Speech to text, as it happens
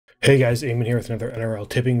Hey guys, Eamon here with another NRL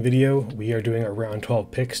tipping video. We are doing our round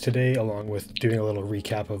 12 picks today, along with doing a little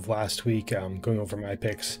recap of last week, going over my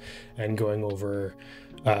picks and going over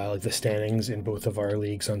like the standings in both of our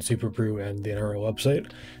leagues on Super Brew and the NRL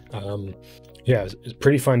website. Yeah, it's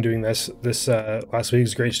pretty fun doing this. This last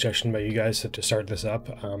week's great suggestion by you guys to start this up.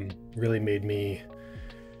 Really made me.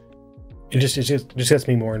 It just gets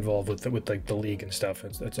me more involved with like the league and stuff.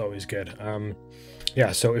 It's always good.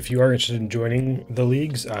 Yeah, so if you are interested in joining the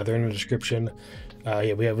leagues, they're in the description.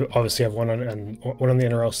 Yeah, we obviously have one on the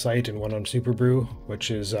NRL site and one on Super Brew, which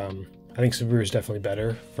is I think Super Brew is definitely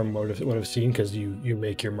better from what I've seen, because you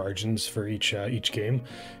make your margins for each game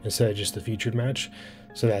instead of just the featured match,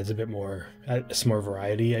 so that adds a bit more, some more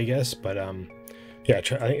variety, I guess. But yeah,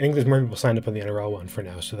 I think there's more people signed up on the NRL one for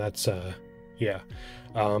now, so that's yeah.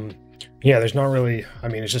 Yeah, there's not really. I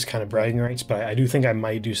mean, it's just kind of bragging rights, but I do think I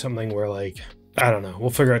might do something where, like, I don't know.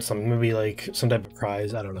 We'll figure out something. Maybe like some type of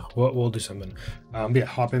prize. I don't know. We'll do something. But yeah,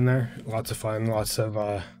 hop in there. Lots of fun. Lots of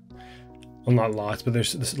well, not lots, but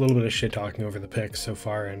there's a little bit of shit talking over the picks so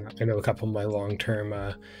far, and I know a couple of my long-term,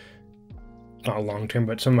 not long-term,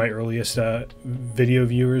 but some of my earliest video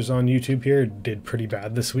viewers on YouTube here did pretty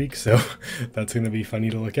bad this week, so that's going to be funny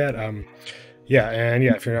to look at. Yeah, and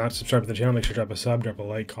yeah, if you're not subscribed to the channel, make sure to drop a sub, drop a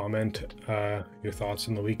like, comment your thoughts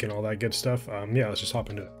in the week and all that good stuff. Yeah, let's just hop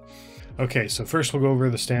into it. Okay, so first we'll go over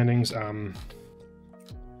the standings. Yeah,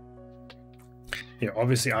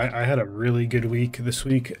 obviously I had a really good week this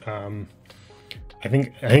week. I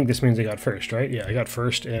think this means I got first, right? Yeah, I got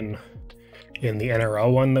first in the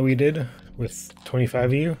NRL one that we did with 25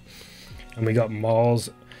 of you, and we got Malls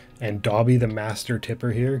and Dobby, the master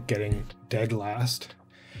tipper here, getting dead last.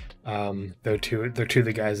 They're two of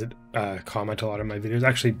the guys that comment a lot on my videos.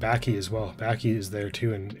 Actually, Backy as well. Backy is there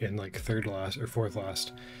too, in like third last or fourth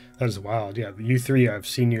last. That is wild. Yeah, you three, I've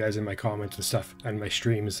seen you guys in my comments and stuff and my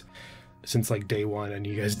streams since like day one, and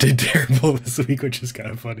you guys did terrible this week, which is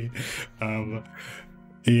kind of funny.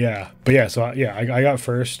 Yeah, but yeah, so yeah, I got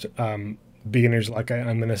first. Beginner's luck,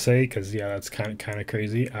 I'm gonna say, because yeah, that's kind of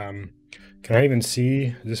crazy. Can I even see?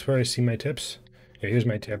 Is this where I see my tips? Yeah, here's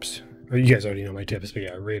my tips. Or you guys already know my tips, but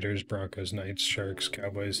yeah, Raiders, Broncos, Knights, Sharks,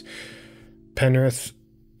 Cowboys, Penrith,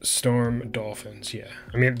 Storm, Dolphins. Yeah,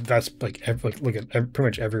 I mean, that's like, look at pretty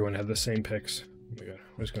much everyone had the same picks. Oh my god,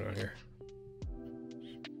 what's going on here?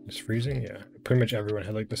 It's freezing. Yeah, pretty much everyone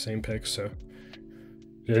had like the same picks. So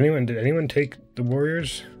did anyone take the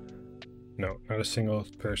Warriors? No, not a single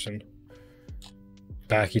person.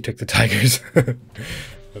 Backy took the Tigers.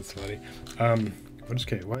 That's funny. What is,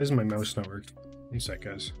 okay, why isn't my mouse not working? One sec,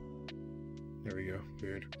 guys. There we go.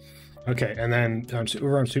 Weird. Okay, and then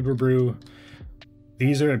over on Super Brew,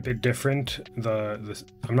 these are a bit different.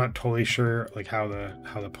 I'm not totally sure like how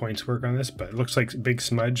the points work on this, but it looks like Big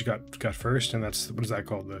Smudge got first, and that's, what is that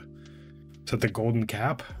called? Is that the golden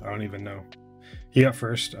cap? I don't even know. He got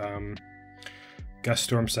first. Gus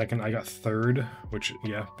Storm second. I got third, which,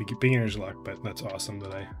 yeah, beginner's luck, but that's awesome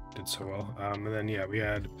that I did so well. And then yeah, we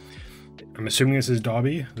had, I'm assuming this is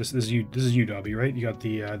Dobby. This is you, Dobby, right? You got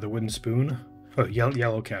the wooden spoon. Oh,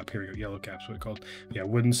 yellow cap. Here we go. Yellow cap's what it's called. Yeah,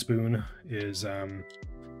 wooden spoon is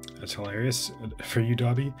that's hilarious for you,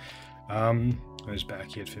 Dobby. There's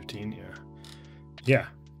Backy at 15. Yeah,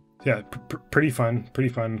 pretty fun.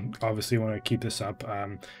 Obviously, want to keep this up.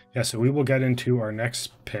 Yeah, so we will get into our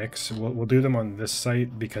next picks. We'll do them on this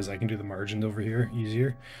site because I can do the margins over here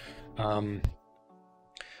easier.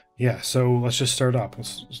 Yeah, so let's just start up.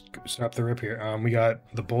 Let's stop the rip here. We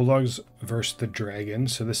got the Bulldogs versus the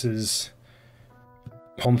Dragons. So this is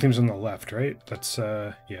home team's on the left, right? That's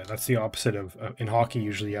yeah, that's the opposite of in hockey.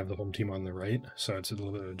 Usually you have the home team on the right, so it's a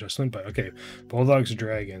little bit of adjustment. But okay, Bulldogs,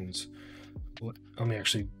 Dragons. Let me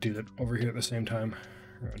actually do that over here at the same time.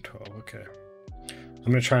 Around 12. Okay. I'm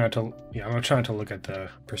gonna try not to. Yeah, I'm gonna try not to look at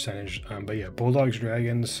the percentage. But yeah, Bulldogs,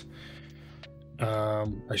 Dragons. I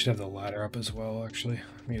should have the ladder up as well, actually.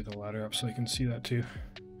 Let me get the ladder up so I can see that too.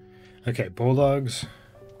 Okay, Bulldogs.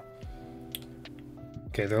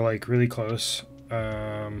 Okay, they're like really close.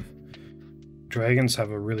 Dragons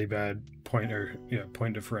have a really bad point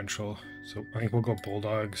differential, so I think we'll go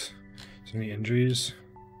Bulldogs. So any injuries?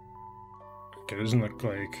 Okay, it doesn't look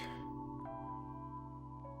like.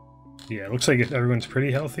 Yeah, it looks like everyone's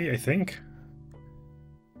pretty healthy, I think.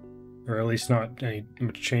 Or at least not any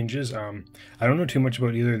much changes. I don't know too much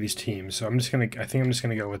about either of these teams, so I think I'm just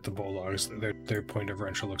gonna go with the Bulldogs. Their point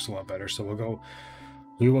differential looks a lot better, so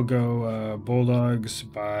we will go Bulldogs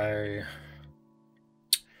by.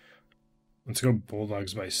 Let's go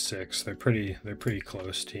Bulldogs by 6. They're pretty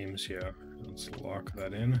close teams. Yeah, let's lock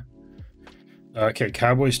that in. Okay,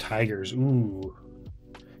 Cowboys, Tigers. Ooh,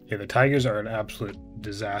 Yeah, the Tigers are an absolute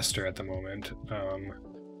disaster at the moment.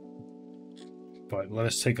 But let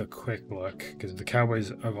us take a quick look, because the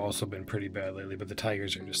Cowboys have also been pretty bad lately, but the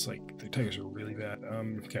Tigers are just like, the Tigers are really bad.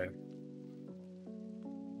 Okay.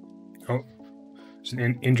 Oh, it's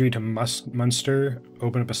an injury to Munster.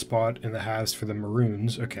 Open up a spot in the halves for the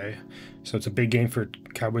Maroons. Okay. So it's a big game for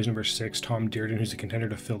Cowboys number 6, Tom Dearden, who's a contender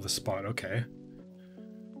to fill the spot. Okay.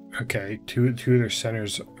 Okay, two of their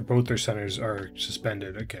centers, both their centers are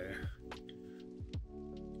suspended. Okay.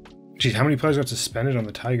 Geez, how many players got suspended on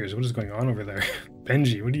the Tigers? What is going on over there?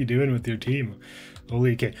 Benji, what are you doing with your team?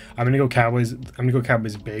 Holy, okay. I'm gonna go Cowboys. I'm gonna go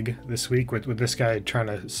Cowboys big this week with this guy trying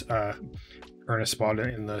to earn a spot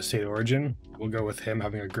in the state of origin. We'll go with him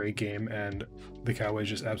having a great game and the Cowboys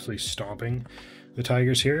just absolutely stomping the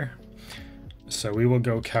Tigers here. So we will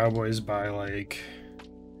go Cowboys by like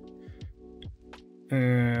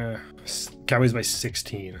Cowboys by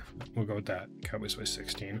 16. We'll go with that. Cowboys by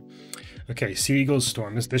 16. Okay, Sea Eagles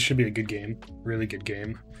Storm. This should be a good game. Really good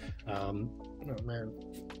game. Oh man.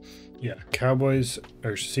 Yeah, Cowboys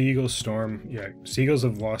or Sea Eagles Storm. Yeah, Sea Eagles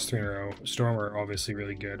have lost 3 in a row. Storm are obviously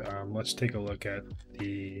really good. Let's take a look at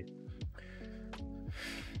the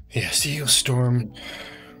Sea Eagles Storm.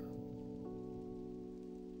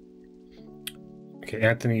 Okay,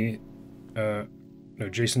 Anthony no,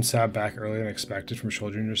 Jason Sabb back earlier than expected from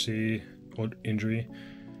shoulder injury.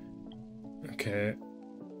 Okay.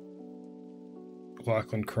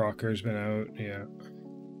 Lachlan Crocker's been out. Yeah.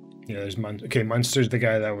 Yeah, there's okay, Munster's the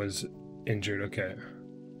guy that was injured. Okay.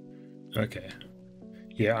 Okay.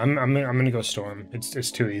 Yeah, I'm gonna go Storm. It's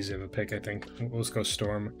too easy of a pick, I think. Let's go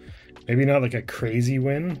Storm. Maybe not like a crazy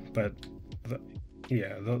win, but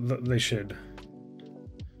yeah, they should.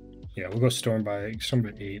 Yeah, we'll go Storm by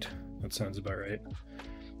 8. That sounds about right.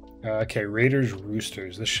 Okay, Raiders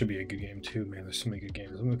Roosters. This should be a good game too, man. There's so many good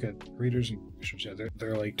games. Let me look at Raiders and Roosters. Yeah,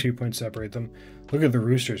 they're like 2 points separate them. Look at the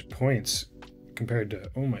Roosters points compared to.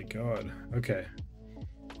 Oh my god. Okay.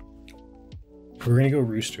 We're gonna go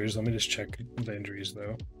Roosters. Let me just check the injuries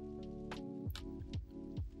though.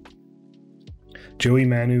 Joey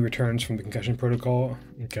Manu returns from the concussion protocol.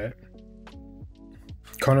 Okay.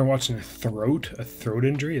 Connor Watson a throat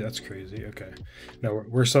injury. That's crazy. Okay. No,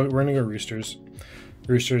 we're gonna go Roosters.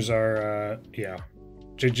 Roosters are yeah,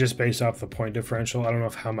 just based off the point differential. I don't know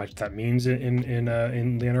how much that means in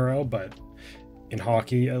the NRL, but in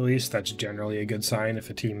hockey at least, that's generally a good sign if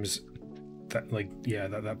a team's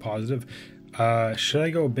that positive. Should I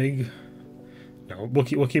go big? No, we'll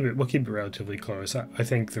keep it relatively close. I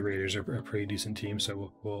think the Raiders are a pretty decent team,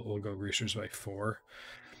 so we'll go Roosters by 4.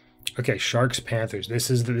 Okay, Sharks Panthers. This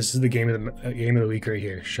is the game of the week right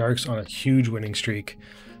here. Sharks on a huge winning streak.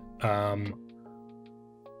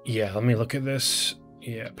 Yeah, let me look at this.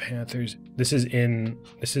 Yeah, Panthers. This is in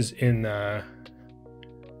the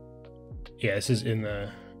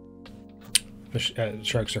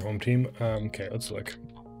Sharks are home team. Okay, let's look.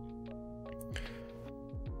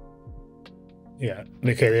 Yeah,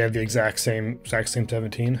 okay, they have the exact same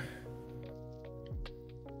 17.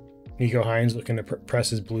 Nico Hines looking to press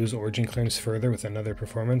his Blues origin claims further with another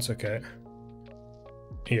performance. Okay.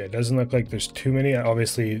 Yeah, it doesn't look like there's too many.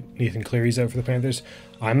 Obviously, Nathan Cleary's out for the Panthers.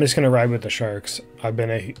 I'm just gonna ride with the Sharks. I've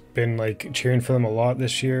been like cheering for them a lot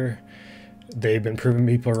this year. They've been proving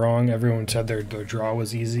people wrong. Everyone said their draw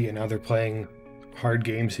was easy, and now they're playing hard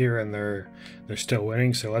games here, and they're still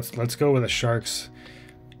winning. So let's go with the Sharks,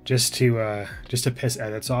 just to piss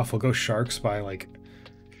edits off. We'll go Sharks by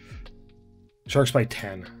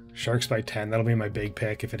 10. Sharks by 10. That'll be my big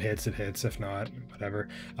pick. If it hits, it hits. If not, whatever.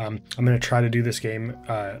 I'm going to try to do this game,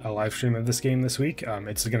 a live stream of this game this week.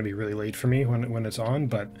 It's going to be really late for me when it's on,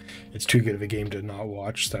 but it's too good of a game to not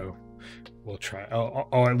watch, so we'll try.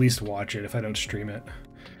 I'll at least watch it if I don't stream it.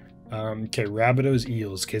 Okay, Rabbitohs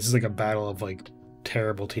Eels. Okay, this is like a battle of like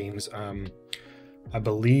terrible teams. I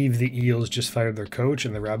believe the Eels just fired their coach,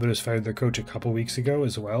 and the Rabbitohs fired their coach a couple weeks ago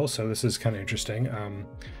as well, so this is kind of interesting.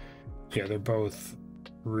 Yeah, they're both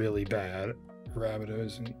really bad.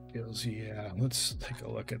 Rabbitohs and Eels. Yeah, let's take a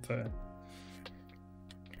look at that.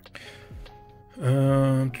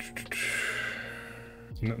 No,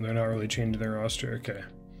 they're not really changing their roster. Okay.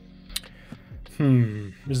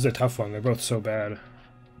 This is a tough one. They're both so bad.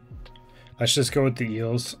 Let's just go with the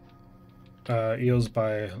Eels. Eels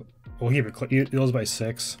by... We'll keep it Eels by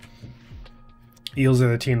 6. Eels are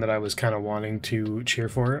the team that I was kind of wanting to cheer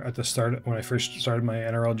for at the start when I first started my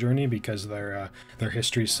NRL journey, because their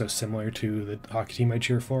history is so similar to the hockey team I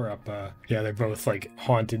cheer for. Yeah, they're both like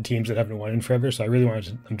haunted teams that haven't won in forever, so I really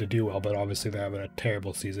wanted them to do well, but obviously they're having a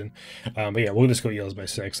terrible season. But yeah, we'll just go Eels by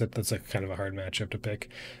 6. That's like kind of a hard matchup to pick.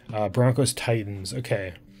 Broncos Titans.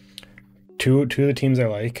 Okay, two of the teams I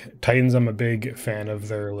like. Titans, I'm a big fan of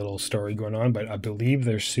their little story going on, but I believe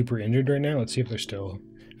they're super injured right now. Let's see if they're still,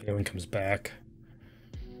 if anyone comes back.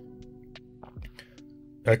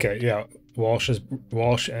 Okay, yeah, Walsh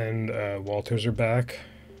and Walters are back.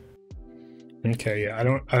 Okay,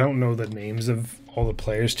 yeah, I don't know the names of all the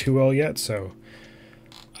players too well yet, so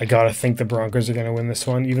I gotta think the Broncos are gonna win this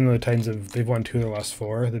one. Even though the Titans they've won 2 of their last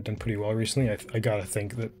 4, they've done pretty well recently. I gotta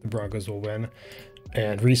think that the Broncos will win.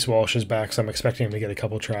 And Reese Walsh is back, so I'm expecting him to get a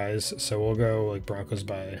couple tries. So we'll go like Broncos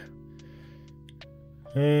by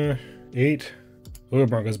 8. We'll go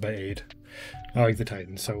Broncos by 8. I like the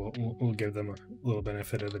Titans, so we'll give them a little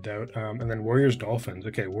benefit of the doubt. And then Warriors Dolphins.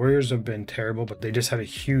 Okay, Warriors have been terrible, but they just had a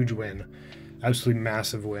huge win, absolutely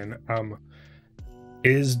massive win.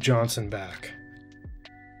 Is Johnson back?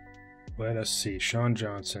 Let us see. Sean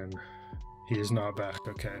Johnson. He is not back.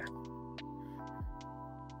 Okay.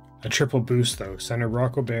 A triple boost though. Center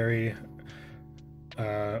Rocco Berry,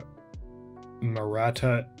 Marata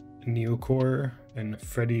Neokor, and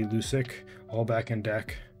Freddie Lusick all back in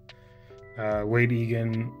deck. Wade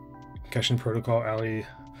Egan, concussion protocol, Ali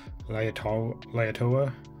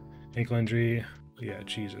Layatoa, ankle injury. Yeah,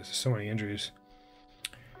 Jesus, so many injuries.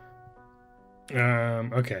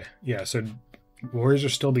 Okay, yeah, so Warriors are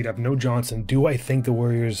still beat up. No Johnson. Do I think the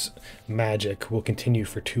Warriors' magic will continue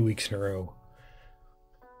for 2 weeks in a row?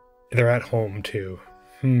 They're at home too.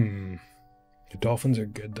 The Dolphins are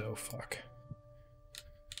good though. Fuck.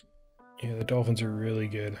 Yeah, the Dolphins are really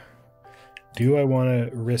good. Do I want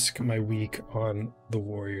to risk my week on the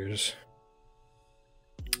Warriors?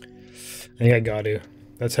 I think I got to.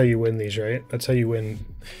 That's how you win these, right? That's how you win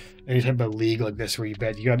any type of league like this where you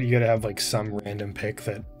bet. You got to have like some random pick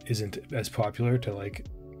that isn't as popular to like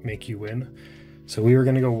make you win. So we were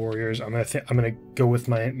gonna go Warriors. I'm gonna go with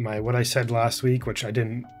my what I said last week, which I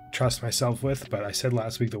didn't trust myself with, but I said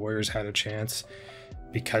last week the Warriors had a chance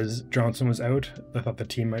because Johnson was out. I thought the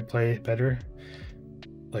team might play better.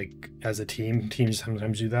 Like as a team, teams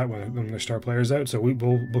sometimes do that when their star player's out. So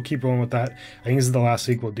we'll keep rolling with that. I think this is the last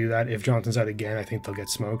week we'll do that. If Johnson's out again, I think they'll get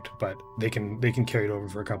smoked, but they can carry it over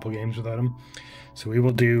for a couple games without him. So we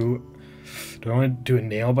will do. Do I want to do a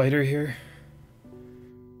nail biter here?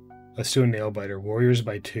 Let's do a nail biter. Warriors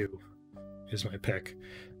by 2 is my pick.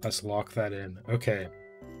 Let's lock that in. Okay.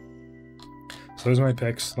 So those are my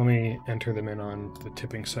picks. Let me enter them in on the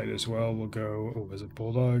tipping site as well. We'll go, oh, was it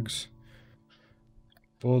Bulldogs?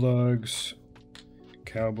 Bulldogs,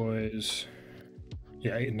 Cowboys.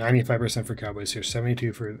 Yeah, 95% for Cowboys here.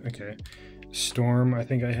 72 for, okay. Storm, I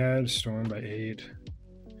think I had. Storm by 8.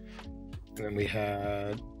 And then we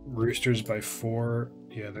had Roosters by 4.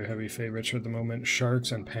 Yeah, they're heavy favorites at the moment.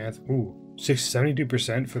 Sharks and Panthers. Ooh,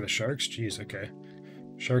 72% for the Sharks. Jeez, okay.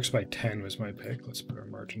 Sharks by 10 was my pick. Let's put our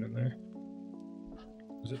margin in there.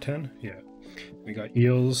 Was it 10? Yeah. We got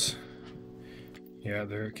Eels. Yeah,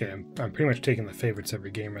 they're okay. I'm pretty much taking the favorites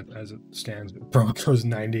every game as it stands. Broncos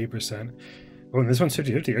 98%. Oh, and this one's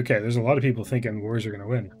 50-50. Okay, there's a lot of people thinking Warriors are going to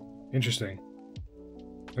win. Interesting.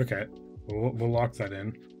 Okay, we'll lock that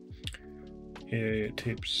in.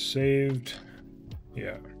 Tape saved.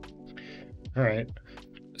 Yeah. All right.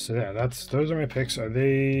 So yeah, those are my picks. Are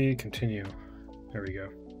they continue? There we go.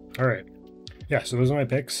 All right. Yeah. So those are my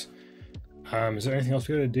picks. Is there anything else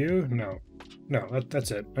we gotta do? No.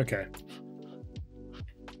 That's it. Okay.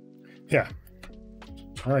 Yeah.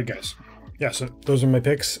 All right, guys. Yeah. So those are my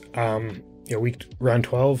picks. Yeah, round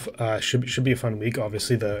 12 should be a fun week.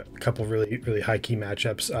 Obviously, the couple really high key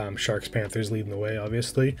matchups. Sharks Panthers leading the way.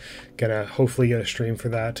 Obviously, gonna hopefully get a stream for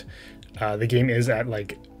that. The game is at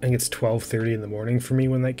like I think it's 12:30 in the morning for me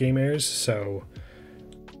when that game airs. So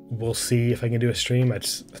we'll see if I can do a stream.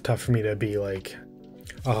 It's tough for me to be like.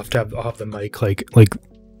 I'll have the mic like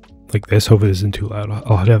this. Hopefully, this isn't too loud.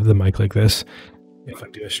 I'll have to have the mic like this if I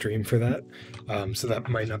do a stream for that. So that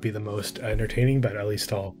might not be the most entertaining, but at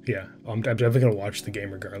least I'm definitely gonna watch the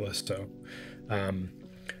game regardless. So I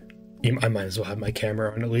might as well have my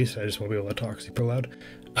camera on at least. I just won't be able to talk super loud.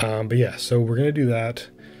 But yeah, so we're gonna do that.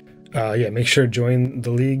 Yeah, make sure to join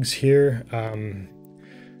the leagues here.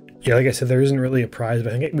 Yeah, like I said, there isn't really a prize,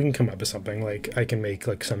 but I think we can come up with something. Like I can make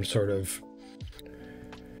like some sort of.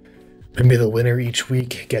 Maybe the winner each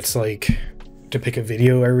week gets like to pick a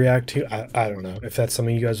video I react to. I don't know if that's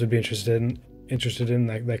something you guys would be interested in.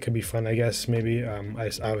 That could be fun, I guess. Maybe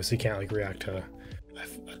I obviously can't like react to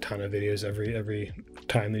a ton of videos every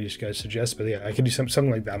time that you guys suggest, but yeah, I could do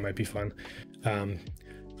something like that. Might be fun. And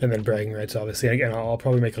then bragging rights, obviously. Again, I'll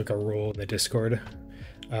probably make like a rule in the Discord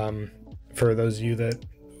for those of you that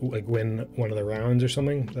like win one of the rounds or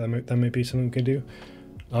something. That might be something we could do.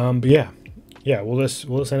 But yeah, we'll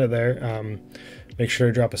just end it there. Make sure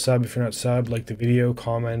to drop a sub if you're not subbed, like the video,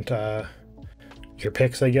 comment your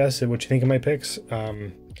picks, I guess, and what you think of my picks.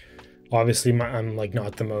 Obviously, I'm like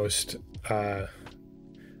not the most. I'm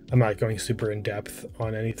not going super in depth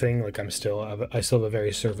on anything. Like I still have a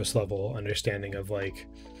very surface level understanding of like.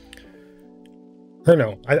 I don't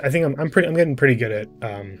know. I think I'm getting pretty good at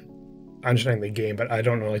understanding the game, but I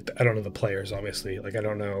don't know I don't know the players. Obviously, like I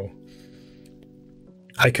don't know.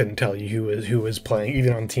 I couldn't tell you who was playing,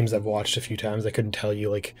 even on teams I've watched a few times. I couldn't tell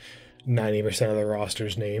you like 90% of the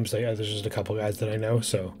roster's names. Like there's just a couple guys that I know,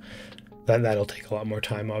 so that'll take a lot more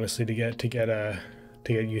time, obviously, to get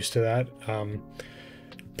used to that.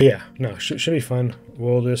 But yeah, no, should be fun.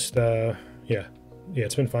 We'll just yeah,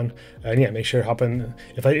 it's been fun, and yeah, make sure to hop in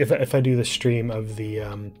if I do the stream of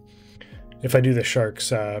the if I do the Sharks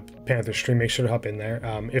Panthers stream, make sure to hop in there.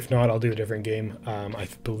 If not, I'll do a different game. I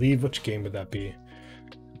believe, which game would that be?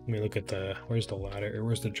 Let me look at where's the ladder, or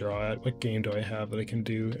where's the draw at? What game do I have that I can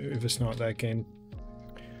do if it's not that game?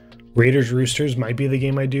 Raiders Roosters might be the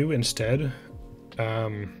game I do instead. So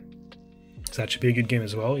that should be a good game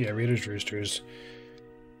as well. Yeah, Raiders Roosters.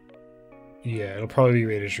 Yeah, it'll probably be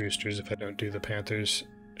Raiders Roosters if I don't do the Panthers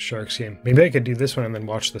Sharks game. Maybe I could do this one and then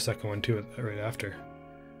watch the second one too right after.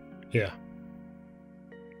 Yeah.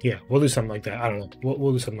 Yeah, we'll do something like that. I don't know.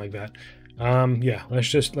 We'll do something like that. Yeah, let's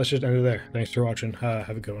just end it there. Thanks for watching. Have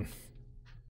a good one.